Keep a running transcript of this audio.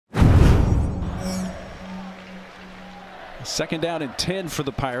Second down and 10 for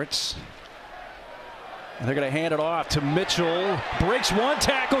the Pirates. And they're going to hand it off to Mitchell. Breaks one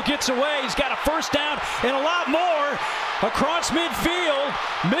tackle, gets away. He's got a first down and a lot more across midfield.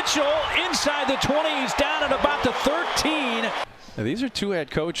 Mitchell inside the 20. He's down at about the 13. Now, these are two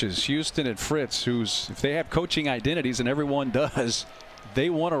head coaches, Houston and Fritz, who's, if they have coaching identities, and everyone does, they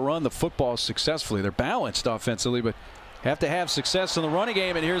want to run the football successfully. They're balanced offensively, but have to have success in the running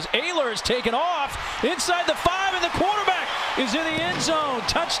game. And here's Ehlers taken off inside the 5, and the quarterback is in the end zone.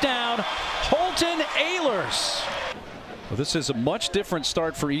 Touchdown, Holton Ehlers. Well, this is a much different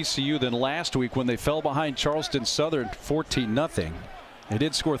start for ECU than last week when they fell behind Charleston Southern 14-0. They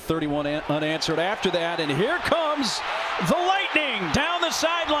did score 31 unanswered after that, and here comes the Lightning down the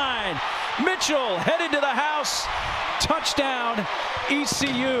sideline. Mitchell headed to the house. Touchdown,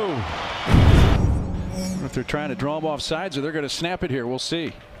 ECU. If they're trying to draw them off sides or they're going to snap it here, we'll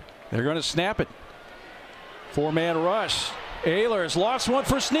see. They're going to snap it. Four-man rush. Ehlers lost one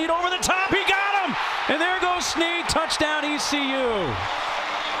for Snead over the top. He got him! And there goes Snead. Touchdown, ECU.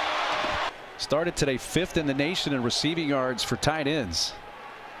 Started today 5th in the nation in receiving yards for tight ends.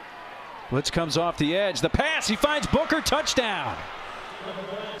 Blitz comes off the edge. The pass, he finds Booker. Touchdown.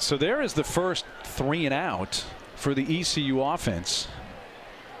 So there is the first 3 and out for the ECU offense.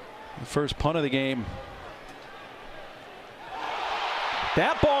 The first punt of the game.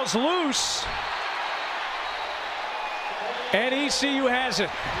 That ball's loose. And ECU has it.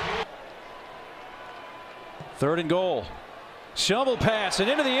 3rd and goal. Shovel pass, and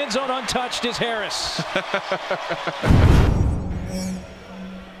into the end zone untouched is Harris.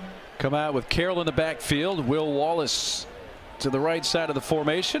 Come out with Carroll in the backfield. Will Wallace to the right side of the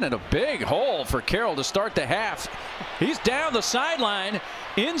formation, and a big hole for Carroll to start the half. He's down the sideline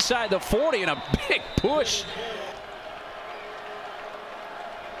inside the 40, and a big push.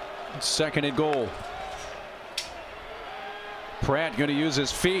 2nd and goal. Pratt going to use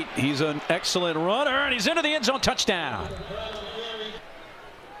his feet. He's an excellent runner, and he's into the end zone. Touchdown.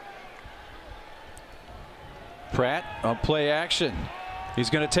 Pratt on play action. He's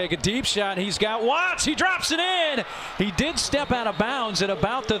going to take a deep shot. He's got Watts. He drops it in. He did step out of bounds at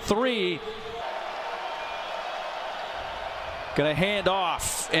about the 3. Going to hand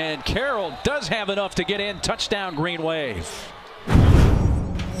off, and Carroll does have enough to get in. Touchdown, Green Wave.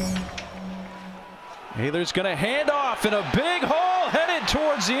 Ehlers going to hand off in a big hole headed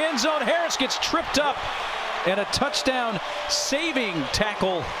towards the end zone. Harris gets tripped up, and a touchdown saving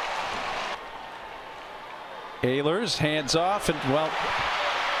tackle. Ehlers hands off, and well,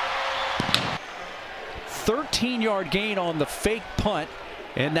 13-yard gain on the fake punt.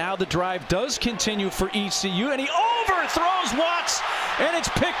 And now the drive does continue for ECU, and he overthrows Watts, and it's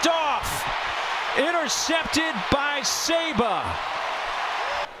picked off. Intercepted by Saba.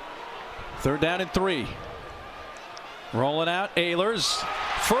 3rd down and 3. Rolling out Ehlers.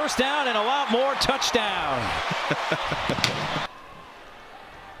 First down and a lot more. Touchdown.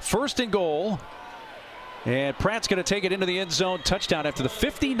 1st and goal. And Pratt's going to take it into the end zone. Touchdown after the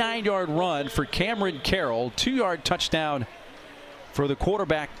 59-yard run for Cameron Carroll. 2-yard touchdown for the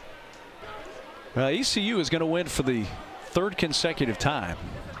quarterback. ECU is going to win for the 3rd consecutive time.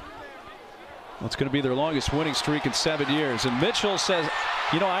 It's going to be their longest winning streak in 7 years. And Mitchell says,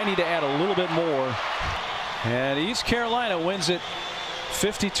 you know, I need to add a little bit more. And East Carolina wins it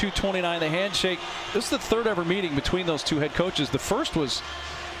 52-29. The handshake. This is the 3rd ever meeting between those two head coaches. The first was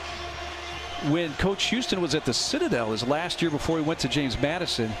when Coach Houston was at the Citadel his last year before he went to James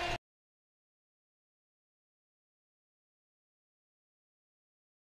Madison.